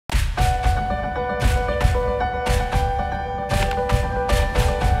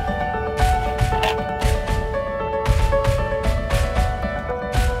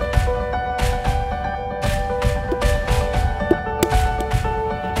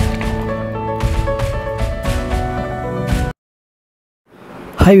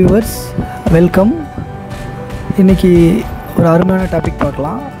Hi viewers, welcome. இன்னைக்கு ஒரு அருமையான டாபிக்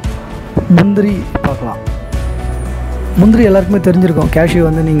பார்க்கலாம். முந்திரி பார்க்கலாம். முந்திரி எல்லாருக்குமே தெரிஞ்சிருக்கும். cashew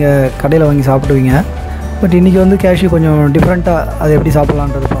வந்து நீங்கள் கடையில் வாங்கி சாப்பிடுவீங்க. பட் இன்றைக்கி வந்து cashew கொஞ்சம் டிஃப்ரெண்ட்டாக அதை எப்படி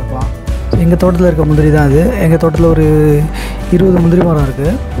சாப்பிட்லான்றது பார்க்கலாம். ஸோ எங்கள் தோட்டத்தில் இருக்க முந்திரி தான் அது. எங்கள் தோட்டத்தில் ஒரு 20 முந்திரி மரம்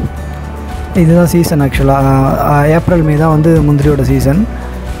இருக்குது. இதுதான் சீசன். ஆக்சுவலாக ஏப்ரல் மே தான் வந்து முந்திரியோட சீசன்.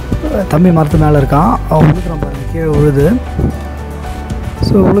 தம்பி மரத்து மேலே இருக்கான், அவன் உழுதுறான் பாருங்கள், கீழே உழுது.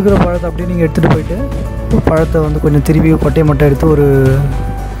 ஸோ உழுகிற பழத்தை அப்படியே நீங்கள் எடுத்துகிட்டு போயிட்டு பழத்தை வந்து கொஞ்சம் திருப்பி கொட்டையை மட்டும் எடுத்து ஒரு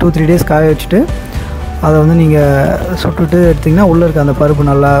 2-3 டேஸ் காய வச்சுட்டு அதை வந்து நீங்கள் சுட்டுட்டு எடுத்திங்கன்னா உள்ளே இருக்க அந்த பருப்பு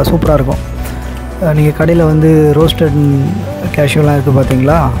நல்லா சூப்பராக இருக்கும். நீங்கள் கடையில் வந்து ரோஸ்டட் கேஷ்யூலாம் இருக்குது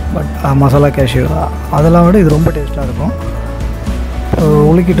பார்த்தீங்களா, பட் மசாலா கேஷ்யூ அதெல்லாம் விட இது ரொம்ப டேஸ்ட்டாக இருக்கும்.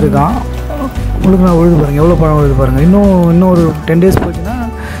 உழுக்கிட்டு இருக்கான், உழுக்குனா உழுது பாருங்கள், எவ்வளோ பழம் உழுது பாருங்கள். இன்னும் ஒரு 10 டேஸ் போச்சுன்னா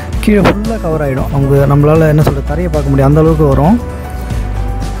கீழே ஃபுல்லாக கவர் ஆகிடும். நம்மளால் என்ன சொல்கிறது, தரையை பார்க்க முடியும், அந்தளவுக்கு வரும்.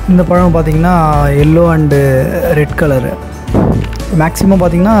 இந்த பழம் பார்த்திங்கன்னா yellow and red colour. Maximum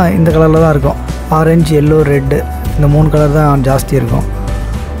பார்த்திங்கன்னா இந்த கலரில் தான் இருக்கும். ஆரஞ்சு, எல்லோ, ரெட்டு, இந்த 3 கலர் தான் ஜாஸ்தி இருக்கும்.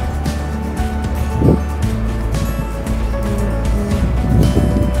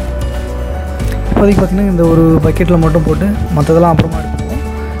 இப்போதைக்கு பார்த்திங்கன்னா இந்த ஒரு பக்கெட்டில் மட்டும் போட்டு மற்றதெல்லாம் அப்புறமா எடுத்துப்போம்.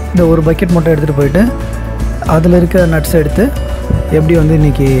 இந்த ஒரு பக்கெட் மட்டும் எடுத்துகிட்டு போயிட்டு அதில் இருக்க நட்ஸ் எடுத்து எப்படி வந்து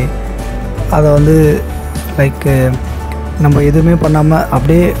இன்றைக்கி அதை வந்து நம்ம எதுவுமே பண்ணாமல்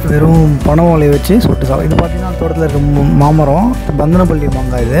அப்படியே வெறும் பனை ஓலையை வச்சு சுட்டு சாப்பிடும். இது பார்த்திங்கன்னா தோட்டத்தில் இருக்க மாமரம், பந்தனப்பள்ளி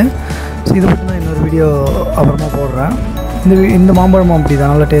மாங்காய் இது. ஸோ இதை பற்றி நான் இன்னொரு வீடியோ அப்புறமா போடுறேன். இந்த மாம்பழமும் அப்படி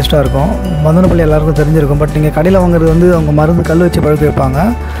தான் நல்லா டேஸ்ட்டாக இருக்கும். பந்தனப்பள்ளி எல்லாருக்கும் தெரிஞ்சிருக்கும். பட் நீங்கள் கடையில் வாங்குறது வந்து அவங்க மருந்து கல் வச்சு பழுக்க வைப்பாங்க.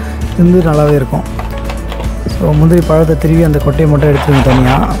 இது வந்து நல்லாவே இருக்கும். ஸோ முந்திரி பழத்தை திருவி அந்த கொட்டையை மட்டும் எடுத்துருங்க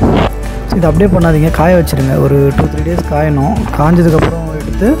தனியாக. ஸோ இதை அப்படியே பண்ணாதீங்க, காய வச்சுருங்க. ஒரு 2-3 டேஸ் காயணும். காஞ்சதுக்கப்புறம்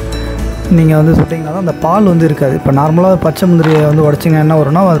எடுத்து நீங்கள் வந்து சுட்டிங்கன்னா தான் அந்த பால் வந்து இருக்காது. இப்போ நார்மலாக பச்சை முந்திரியை வந்து உடச்சிங்க என்ன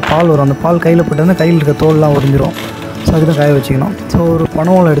வரும்னா அது பால் வரும். அந்த பால் கையில் போட்டோன்னா கையில் இருக்க தோல்லாம் உறிஞ்சிரும். ஸோ அதுக்கு தான் காய வச்சுக்கணும். ஸோ ஒரு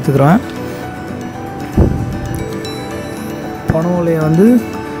பனை ஓலை எடுத்துக்கிறேன். பனை ஓலையை வந்து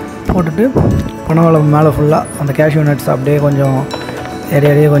போட்டுட்டு பனை ஓலை மேலே ஃபுல்லாக அந்த cashew nuts அப்படியே கொஞ்சம்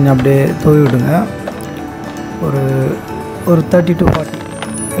இடையே கொஞ்சம் அப்படியே தூவி விடுங்க. ஒரு 30 to 40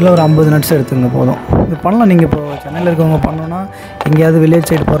 இல்லை ஒரு 50 நட்ஸ் எடுத்துங்க போதும். இது பண்ணலாம். நீங்கள் இப்போ சென்னையில் இருக்கவங்க பண்ணோன்னா எங்கேயாவது வில்லேஜ்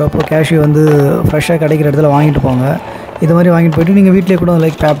சைடு போகிறப்போ cashew வந்து ஃப்ரெஷ்ஷாக கிடைக்கிற இடத்துல வாங்கிட்டு போங்க. இது மாதிரி வாங்கிட்டு போய்ட்டு நீங்கள் வீட்டிலே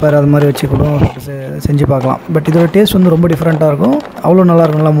கூட பேப்பர் அது மாதிரி வச்சு கூட செஞ்சு பார்க்கலாம். பட் இதோட டேஸ்ட் வந்து ரொம்ப டிஃப்ரெண்ட்டாக இருக்கும். அவ்வளோ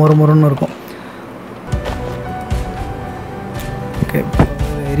நல்லாயிருக்கும், நல்லா மொறுன்னு இருக்கும். ஓகே,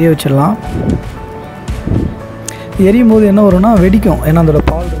 எரிய வச்சிடலாம். எரியும் போது என்ன வரும்னா வெடிக்கும். ஏன்னா அதோட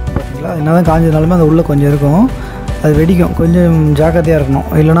பால் இருக்கும் பார்த்தீங்களா, என்ன தான் காஞ்சதுனாலுமே அந்த உள்ளே கொஞ்சம் இருக்கும், அது வெடிக்கும். கொஞ்சம் ஜாக்கிரதையாக இருக்கணும்,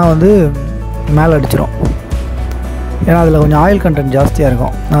 இல்லைனா வந்து மேலே அடிச்சிடும். ஏன்னா அதில் கொஞ்சம் ஆயில் கண்டென்ட் ஜாஸ்தியாக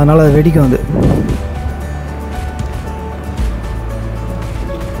இருக்கும், அதனால் அது வெடிக்கும். அது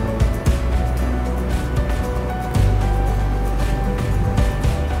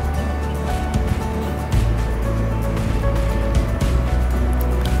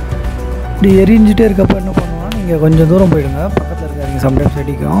இப்படி எரிஞ்சிட்டே இருக்கப்போ என்ன பண்ணுவோம்னா நீங்கள் கொஞ்சம் தூரம் போயிடுங்க, பக்கத்தில் இருக்காதிங்க, சம்டைம்ஸ்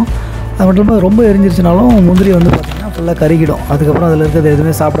வெடிக்கும். அது மட்டும் இல்லாமல் ரொம்ப எரிஞ்சிருச்சுனாலும் முந்திரி வந்து பார்த்திங்கன்னா ஃபுல்லாக கருகிடும். அதுக்கப்புறம் அதில் இருக்கிறது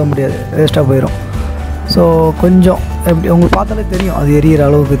எதுவுமே சாப்பிட முடியாது, வேஸ்ட்டாக போயிடும். ஸோ கொஞ்சம் எப்படி உங்களுக்கு பார்த்தாலே தெரியும், அது எரியிற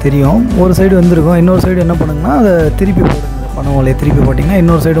அளவுக்கு தெரியும். ஒரு சைடு வெந்திருக்கும், இன்னொரு சைடு என்ன பண்ணுங்கன்னா அதை திருப்பி போடுங்க. பனை ஓலையை திருப்பி போட்டிங்கன்னா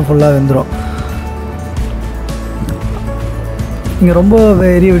இன்னொரு சைடும் ஃபுல்லாக வெந்துடும். நீங்கள் ரொம்ப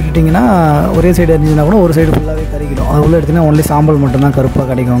எரிய விட்டுட்டிங்கன்னா ஒரே சைடு எரிஞ்சுன்னா கூட ஒரு சைடு ஃபுல்லாகவே கருகிடும். அது உள்ளே எடுத்திங்கன்னா ஒன்லி சாம்பல் மட்டும்தான் கருப்பாக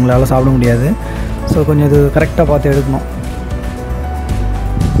கிடைக்கும், உங்களால் சாப்பிட முடியாது. ஸோ கொஞ்சம் இது கரெக்டாக பார்த்து எடுக்கணும்.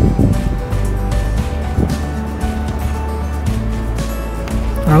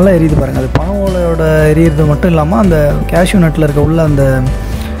 நல்லா எரியுது பாருங்கள். அது பனை ஓலையோட எரியிறது மட்டும் இல்லாமல் அந்த cashew நட்டில் இருக்க உள்ள அந்த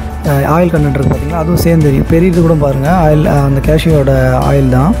ஆயில் கண்டென்ட் இருக்குது பார்த்தீங்களா, அதுவும் சேர்ந்து எரியும். பெரியது கூட பாருங்கள், ஆயில் அந்த cashewoட ஆயில்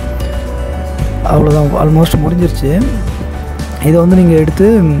தான். அவ்வளோதான், ஆல்மோஸ்ட் முடிஞ்சிருச்சு. இதை வந்து நீங்கள் எடுத்து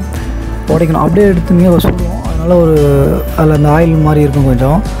உடைக்கணும். அப்படியே எடுத்துங்க சுடுவோம். அதனால் அதில் அந்த ஆயில் மாதிரி இருக்கும்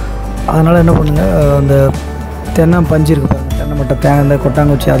கொஞ்சம். அதனால் என்ன பண்ணுங்கள், அந்த தென்னை பஞ்சு இருக்குது பாருங்கள், தென்னை மட்டை அந்த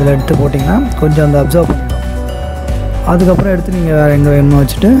கொட்டாங்குச்சி அதில் எடுத்து போட்டிங்கன்னா கொஞ்சம் அந்த அப்சர்வ் பண்ணிடும். அதுக்கப்புறம் எடுத்து நீங்கள் வேறு எங்கே வேணுமோ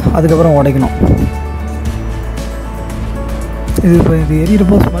வச்சுட்டு அதுக்கப்புறம் உடைக்கணும். இது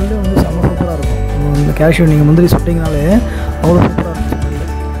எரியிறப்போ ஸ்மெல்லு வந்து செம்ம சூப்பராக இருக்கும். இந்த cashew நீங்கள் முந்திரி சுட்டிங்கனாலே அவ்வளோ சூப்பராக இருக்கும் ஸ்மெல்லு.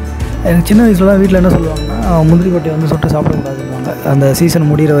 எனக்கு சின்ன வயசுலலாம் வீட்டில் என்ன சொல்லுவாங்கன்னா, முந்திரி கொட்டையை வந்து சுட்டு சாப்பிடக்கூடாதுன்னு அந்த சீசன்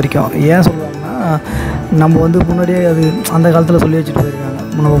முடிகிற வரைக்கும். ஏன் சொல்லுவாங்கன்னா, நம்ம வந்து முன்னாடியே அது அந்த காலத்தில் சொல்லி வச்சுட்டு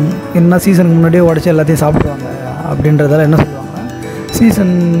போயிருக்காங்க. என்ன சீசனுக்கு முன்னாடியே உடச்சி எல்லாத்தையும் சாப்பிடுவாங்க அப்படின்றதால என்ன சொல்லுவாங்கன்னா,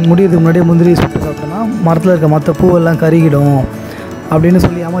 சீசன் முடியறதுக்கு முன்னாடியே முந்திரி சுட்டு சாப்பிட்டோன்னா மரத்தில் இருக்க மற்ற பூவெல்லாம் கருகிடும் அப்படின்னு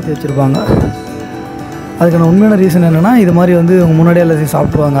சொல்லி ஏமாற்றி வச்சுருப்பாங்க. அதுக்கான உண்மையான ரீசன் என்னென்னா, இது மாதிரி வந்து அவங்க முன்னாடியே எல்லாத்தையும்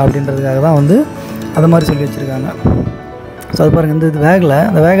சாப்பிடுவாங்க அப்படின்றதுக்காக தான் வந்து அதை மாதிரி சொல்லி வச்சுருக்காங்க. ஸோ அது பாருங்கள், இது வேகலை.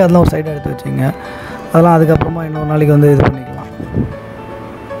 அந்த அதெல்லாம் ஒரு சைடாக எடுத்து வச்சுங்க. அதெல்லாம் அதுக்கப்புறமா இன்னொரு நாளைக்கு வந்து இது பண்ணிக்கலாம்.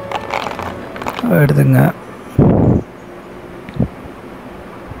 எடுத்துங்க.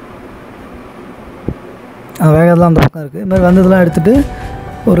 அந்த வேகத்தெலாம் அந்த பக்கம் இருக்குது. இதுமாதிரி வந்ததெல்லாம் எடுத்துகிட்டு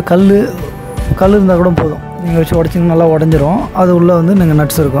ஒரு கல் இருந்தால் கூட போதும். நீங்கள் வச்சு உடச்சிங்கன்னா நல்லா உடஞ்சிரும். அது உள்ளே வந்து நீங்கள்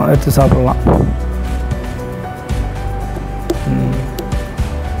நட்ஸ் இருக்கும், எடுத்து சாப்பிட்லாம்.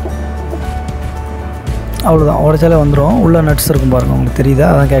 அவ்வளோதான், உடச்சாலே வந்துடும். உள்ளே நட்ஸ் இருக்கும் பாருங்கள், உங்களுக்கு தெரியுதா?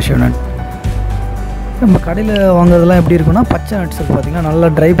 அதான் கேஷ்யூ நட். நம்ம கடையில் வாங்குறதுலாம் எப்படி இருக்குன்னா, பச்சை நட்ஸ் இருக்குது பார்த்திங்கன்னா, நல்லா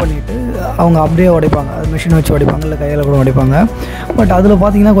ட்ரை பண்ணிவிட்டு அவங்க அப்படியே உடைப்பாங்க. அது மிஷின் வச்சு உடைப்பாங்க, இல்லை கையில் கூட உடைப்பாங்க. பட் அதில்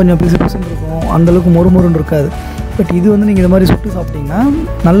பார்த்திங்கன்னா கொஞ்சம் பிசுன்னு இருக்கும், அந்தளவுக்கு மொறுமொருன்னு இருக்காது. பட் இது வந்து நீங்கள் இது மாதிரி சுட்டு சாப்பிட்டிங்கன்னா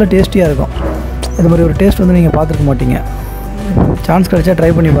நல்ல டேஸ்டியாக இருக்கும். இது மாதிரி ஒரு டேஸ்ட் வந்து நீங்கள் பார்த்துருக்க மாட்டீங்க. சான்ஸ் கிடைச்சா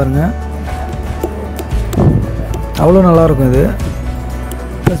ட்ரை பண்ணி பாருங்கள், அவ்வளோ நல்லாயிருக்கும் இது.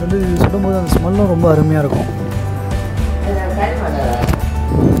 ப்ளஸ் வந்து இது சுடும்போது அந்த ஸ்மெல்லும் ரொம்ப அருமையாக இருக்கும்.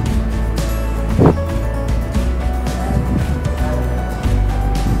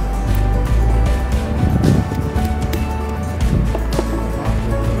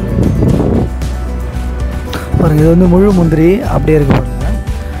 பாருங்கள், இது வந்து முழு முந்திரி அப்படியே இருக்குது பாருங்கள்.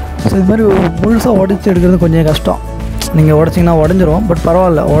 ஸோ இது மாதிரி முழுசாக உடச்சி எடுக்கிறது கொஞ்சம் கஷ்டம். நீங்கள் உடச்சிங்கன்னா உடஞ்சிரும். பட்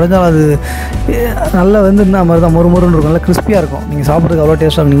பரவாயில்ல, உடஞ்சாலும் அது நல்லா வந்து இந்த மாதிரி தான் மொறுமொருன்னு இருக்கும், நல்லா கிறிஸ்பியாக இருக்கும். நீங்கள் சாப்பிட்றதுக்கு அவ்வளோ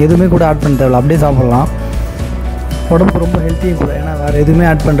டேஸ்ட்டாக இருக்கும். நீங்கள் எதுவுமே கூட ஆட் பண்ண தேவையில்ல, அப்படியே சாப்பிட்லாம். உடம்புக்கு ரொம்ப ஹெல்த்தியும் கூட, ஏன்னா வேறு எதுவுமே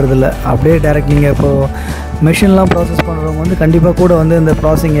ஆட் பண்ணுறதில்ல. அப்படியே டேரெக்ட் நீங்கள் இப்போது மெஷின்லாம் ப்ராசஸ் பண்ணுறவங்க வந்து கண்டிப்பாக கூட வந்து இந்த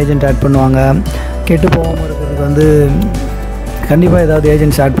ப்ராசஸிங் ஏஜென்ட் ஆட் பண்ணுவாங்க. கெட்டு போகாமல் இருக்கிறதுக்கு வந்து கண்டிப்பாக ஏதாவது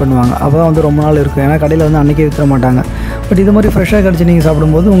ஏஜென்ட்ஸ் ஆட் பண்ணுவாங்க. அப்போ தான் வந்து ரொம்ப நாள் இருக்கும். ஏன்னா கடையில் வந்து அன்றைக்கே விற்க மாட்டாங்க. பட் இது மாதிரி ஃப்ரெஷ்ஷாக கிடச்சி நீங்கள்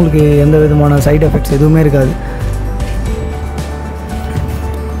சாப்பிடும்போது உங்களுக்கு எந்த விதமான சைட் எஃபெக்ட்ஸ் எதுவுமே இருக்காது.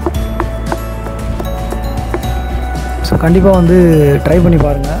 ஸோ கண்டிப்பாக வந்து ட்ரை பண்ணி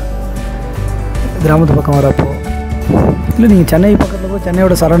பாருங்கள், கிராமத்து பக்கம் வரப்போ. இல்லை நீங்கள் சென்னை பக்கத்தில் கூட,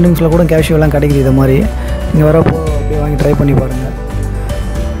 சென்னையோட சரௌண்டிங்ஸில் கூட கேஷ்யூலாம் கிடைக்குது. இது மாதிரி நீங்கள் வரப்போ அப்படியே வாங்கி ட்ரை பண்ணி பாருங்கள்.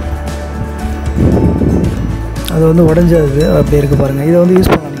 அது வந்து உடஞ்சது அப்படி இருக்குது பாருங்கள். இதை வந்து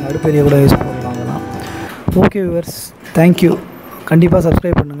யூஸ் பண்ணலாம், நீங்கள் அடுப்பெரிய கூட யூஸ் பண்ணலாம். அதெல்லாம் ஓகே வியூவர்ஸ், தேங்க்யூ. கண்டிப்பாக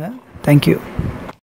சப்ஸ்கிரைப் பண்ணுங்கள். தேங்க்யூ.